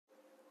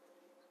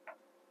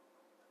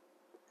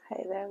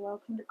Hey there,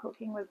 welcome to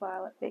Cooking with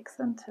Violet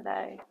Vixen.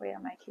 Today we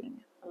are making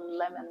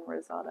lemon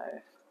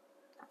risotto.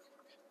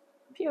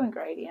 A few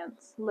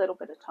ingredients, a little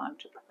bit of time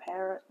to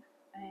prepare it,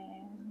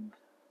 and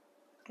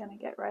gonna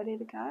get ready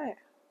to go.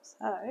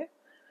 So,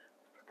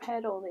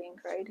 prepared all the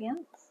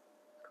ingredients,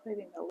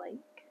 including the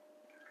leek.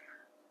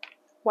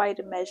 Weighed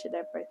and measured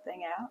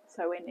everything out.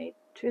 So we need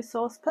 2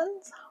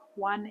 saucepans.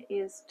 One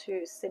is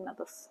to simmer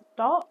the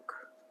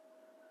stock.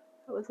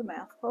 That was a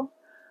mouthful.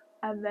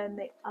 And then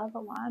the other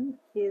one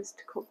is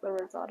to cook the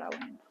risotto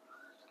in.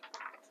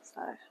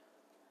 So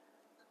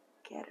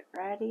get it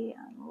ready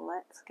and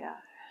let's go.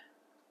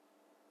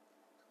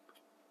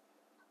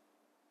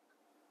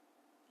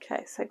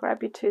 Okay, so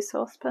grab your 2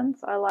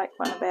 saucepans. I like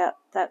one about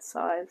that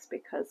size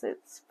because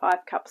it's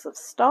 5 cups of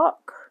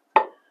stock.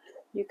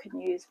 You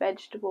can use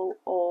vegetable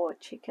or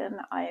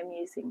chicken. I am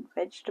using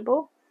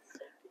vegetable.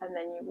 And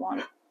then you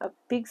want a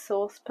big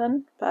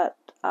saucepan, but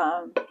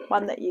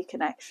one that you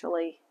can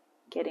actually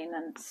get in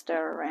and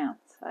stir around.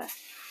 So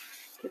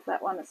give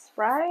that one a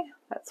spray.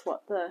 That's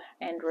what the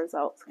end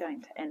result's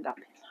going to end up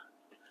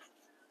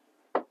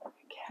in.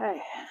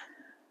 Okay,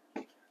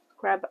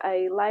 grab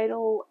a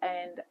ladle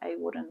and a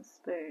wooden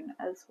spoon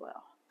as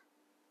well.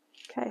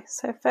 Okay,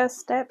 so first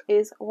step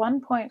is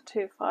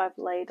 1.25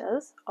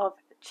 litres of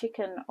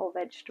chicken or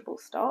vegetable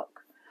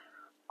stock.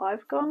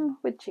 I've gone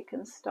with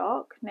chicken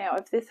stock. Now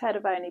if this had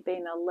have only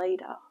been a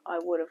litre, I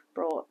would have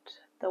brought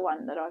the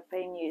one that I've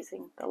been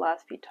using the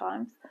last few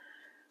times.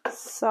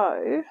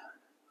 So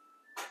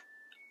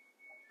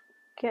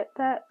get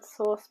that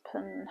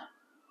saucepan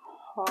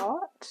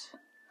hot.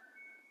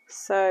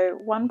 So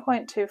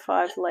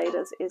 1.25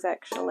 litres is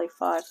actually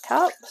 5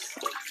 cups.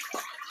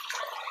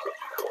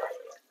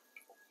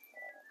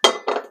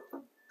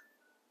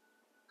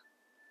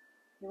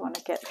 You want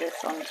to get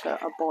this onto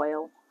a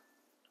boil,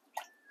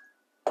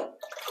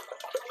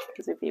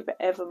 because if you've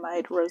ever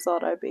made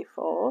risotto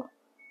before,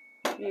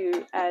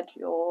 you add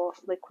your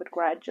liquid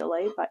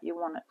gradually, but you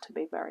want it to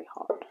be very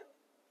hot.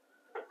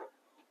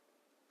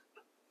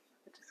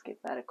 Just give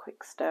that a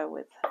quick stir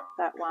with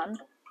that one,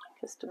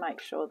 just to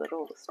make sure that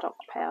all the stock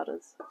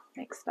powder's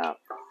mixed up.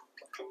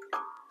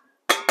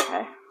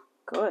 Okay,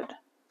 good.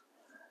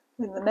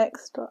 In the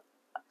next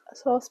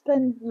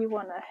saucepan, you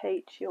want to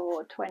heat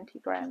your 20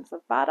 grams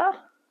of butter.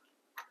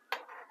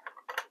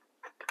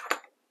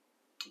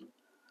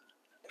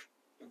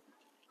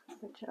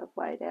 Which I've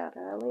weighed out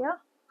earlier.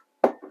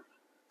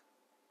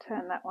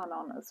 Turn that one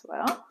on as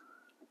well.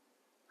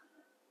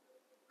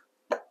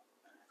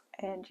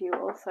 And you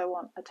also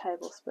want a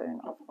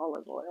tablespoon of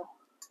olive oil.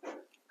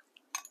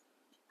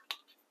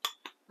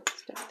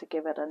 Just to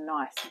give it a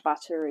nice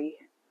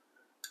buttery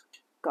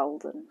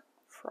golden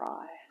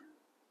fry.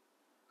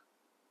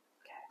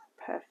 Okay,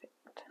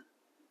 perfect.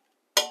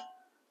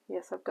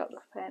 Yes, I've got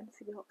the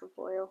fancy olive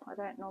oil. I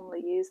don't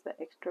normally use the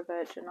extra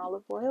virgin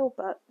olive oil,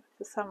 but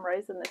for some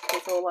reason this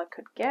was all I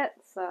could get,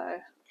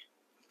 so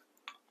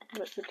if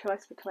it's a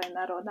choice between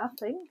that or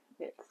nothing,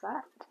 it's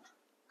that.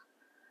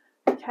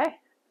 Okay.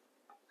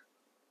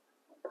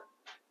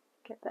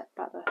 Get that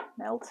butter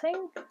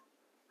melting.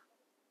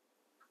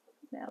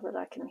 Now that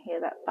I can hear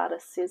that butter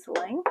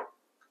sizzling,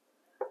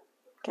 I'm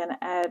going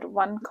to add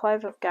 1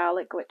 clove of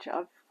garlic, which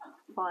I've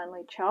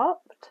finely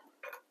chopped.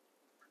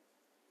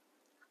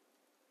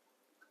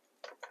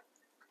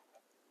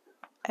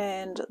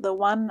 And the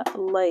 1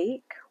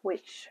 leek,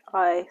 which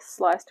I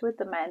sliced with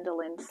the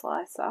mandolin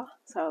slicer,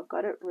 so I've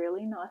got it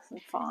really nice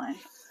and fine,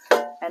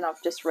 and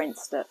I've just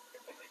rinsed it.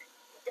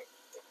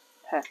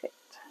 Perfect.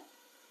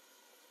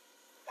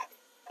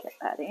 Get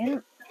that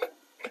in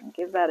and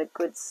give that a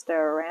good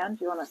stir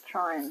around. You want to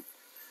try and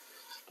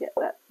get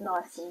that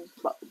nice and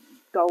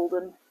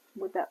golden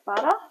with that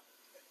butter.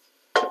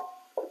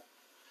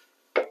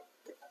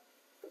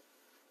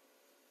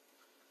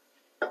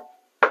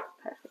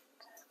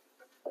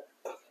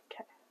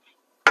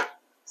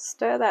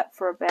 Stir that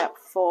for about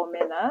 4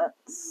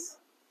 minutes.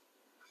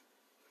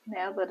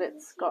 Now that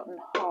it's gotten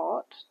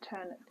hot,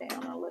 turn it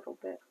down a little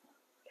bit.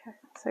 Okay,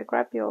 so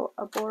grab your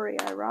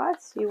arborio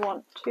rice. You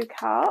want 2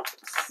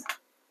 cups.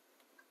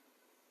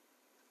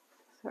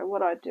 So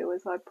what I do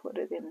is I put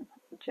it in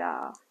a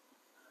jar.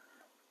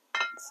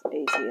 It's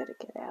easier to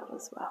get out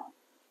as well.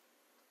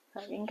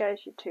 So in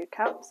goes your 2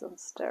 cups and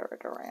stir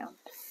it around.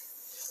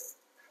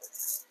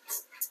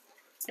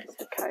 Just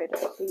to coat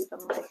it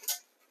evenly.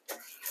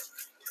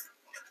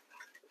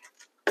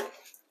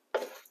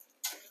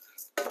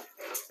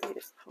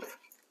 Beautiful.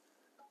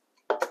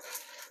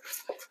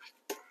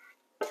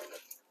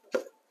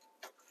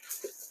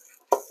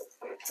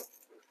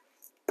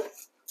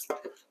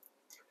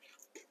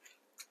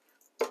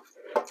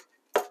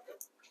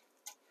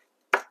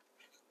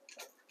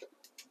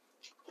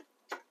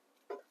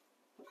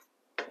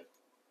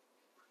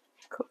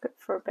 Cook it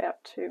for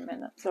about 2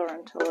 minutes or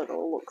until it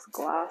all looks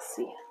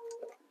glassy,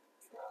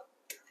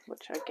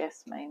 which I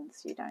guess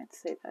means you don't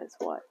see those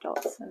white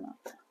dots in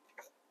it.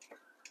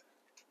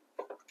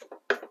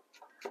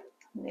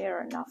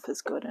 Near enough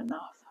is good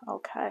enough.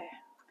 Okay,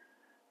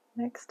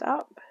 next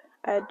up,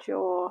 add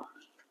your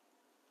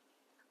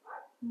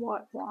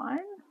white wine.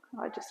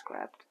 I just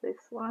grabbed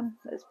this one.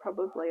 There's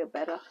probably a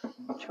better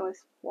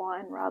choice of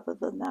wine rather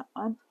than that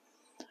one.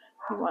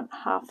 You want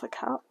half a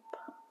cup.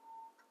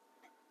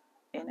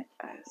 In it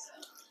goes.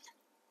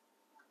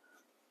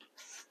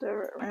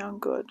 Stir it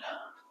around good.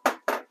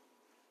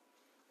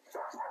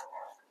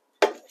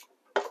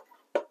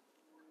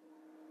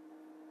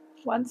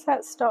 Once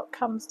that stock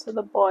comes to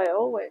the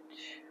boil,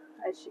 which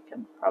as you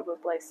can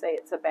probably see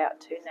it's about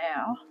to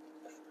now,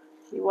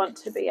 you want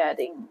to be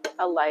adding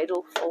a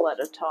ladleful at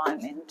a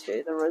time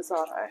into the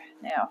risotto.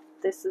 Now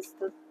this is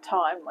the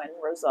time when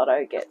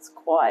risotto gets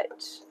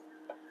quite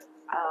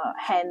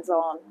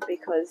hands-on,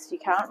 because you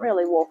can't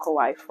really walk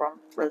away from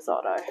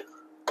risotto.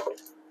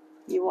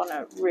 You want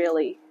to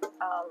really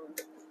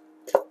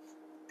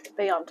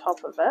be on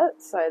top of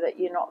it so that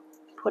you're not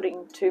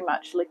putting too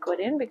much liquid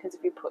in, because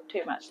if you put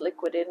too much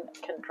liquid in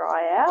it can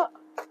dry out.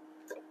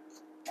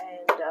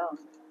 And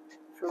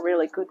for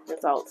really good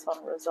results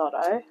on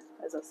risotto,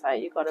 as I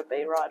say, you've got to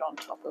be right on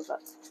top of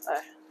it. So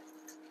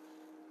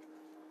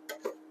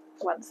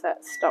once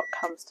that stock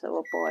comes to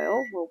a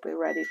boil, we'll be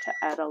ready to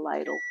add a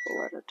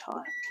ladleful at a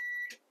time.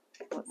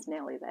 It's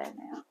nearly there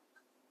now.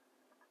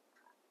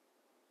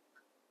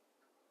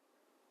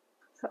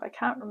 So I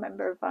can't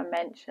remember if I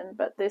mentioned,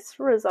 but this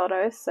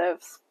risotto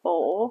serves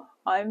 4.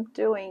 I'm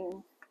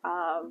doing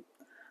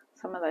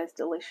some of those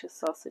delicious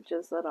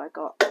sausages that I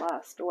got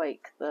last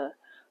week, the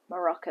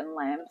Moroccan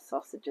lamb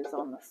sausages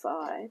on the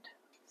side.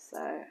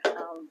 So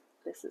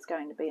this is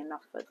going to be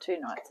enough for 2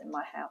 nights in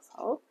my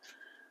household.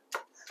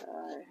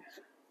 So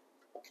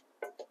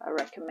I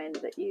recommend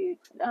that you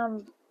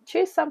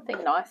choose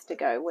something nice to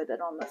go with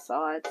it on the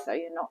side, so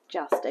you're not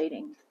just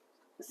eating,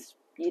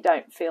 you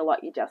don't feel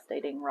like you're just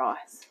eating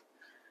rice.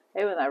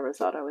 Even though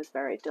risotto is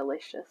very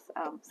delicious,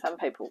 some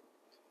people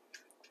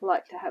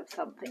like to have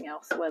something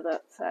else with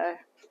it, so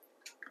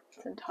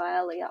it's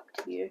entirely up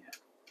to you.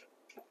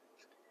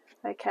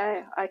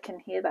 Okay, I can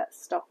hear that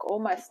stock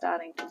almost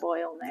starting to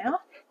boil now.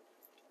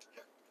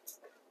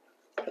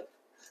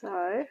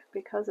 So,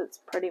 because it's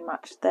pretty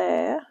much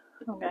there,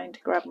 I'm going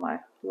to grab my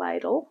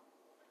ladle,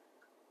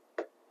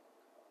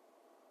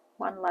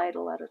 1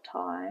 ladle at a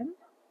time,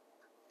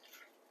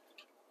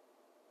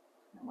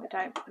 and we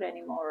don't put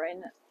any more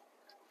in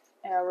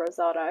our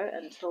risotto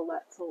until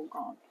that's all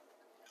gone.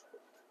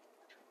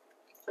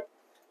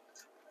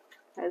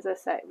 As I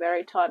say,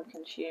 very time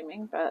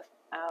consuming, but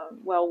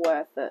well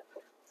worth it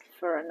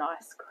for a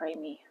nice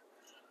creamy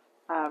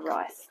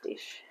rice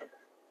dish.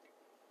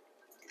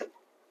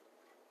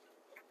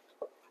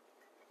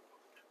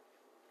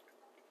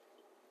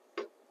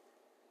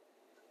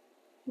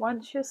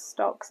 Once your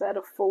stock's at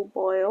a full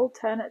boil,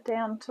 turn it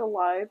down to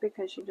low,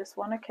 because you just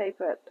want to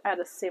keep it at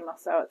a simmer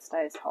so it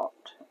stays hot.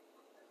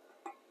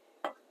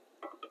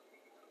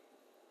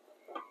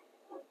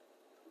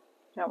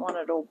 Don't want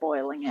it all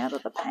boiling out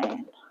of the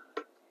pan.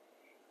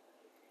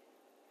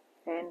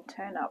 And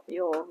turn up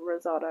your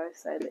risotto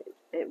so that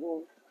it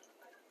will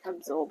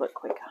absorb it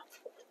quicker.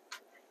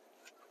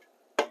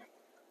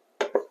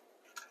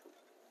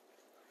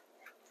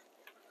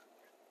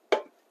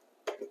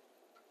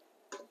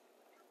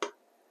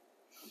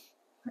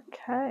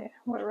 Okay,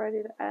 we're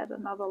ready to add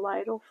another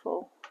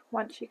ladleful.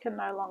 Once you can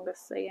no longer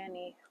see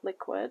any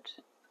liquid,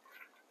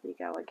 you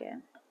go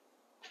again.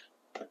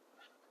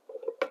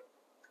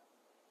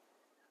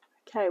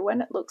 Okay,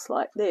 when it looks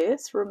like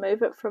this,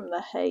 remove it from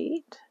the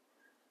heat.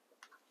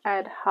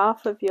 Add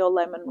half of your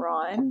lemon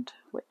rind,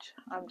 which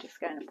I'm just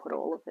going to put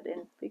all of it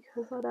in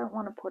because I don't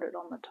want to put it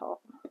on the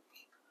top.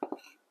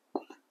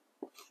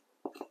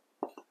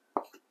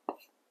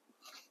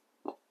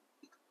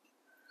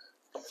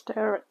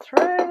 Stir it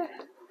through.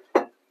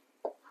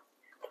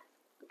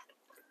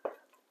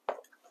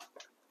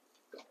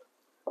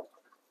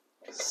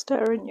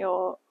 Stir in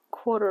your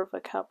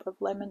 1/4 cup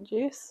of lemon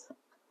juice.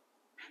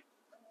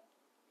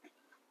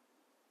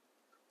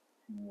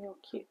 And your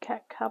cute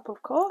cat cup,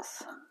 of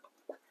course.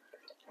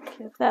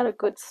 Give that a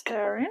good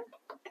stir in.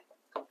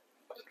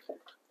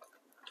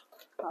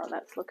 Oh,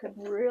 that's looking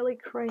really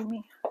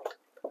creamy.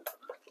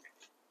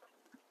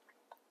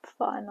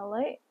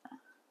 Finally,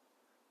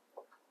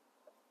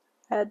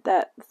 add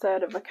that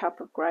 1/3 cup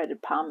of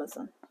grated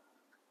parmesan.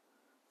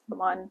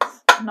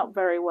 Mine's not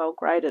very well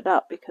grated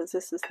up because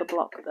this is the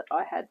block that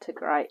I had to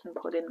grate and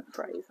put in the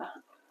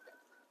freezer.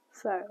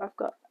 So I've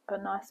got a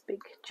nice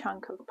big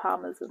chunk of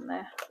parmesan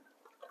there.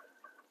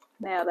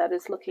 Now that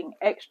is looking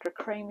extra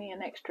creamy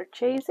and extra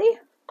cheesy.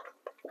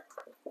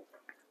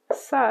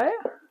 So,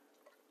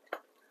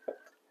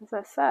 as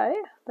I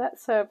say, that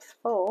serves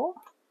 4.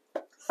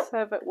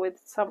 Serve it with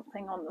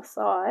something on the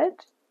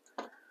side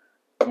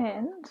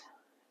and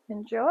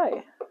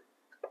enjoy.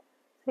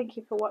 Thank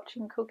you for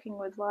watching Cooking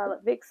with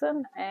Violet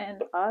Vixen,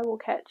 and I will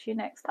catch you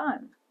next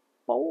time.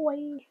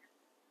 Bye.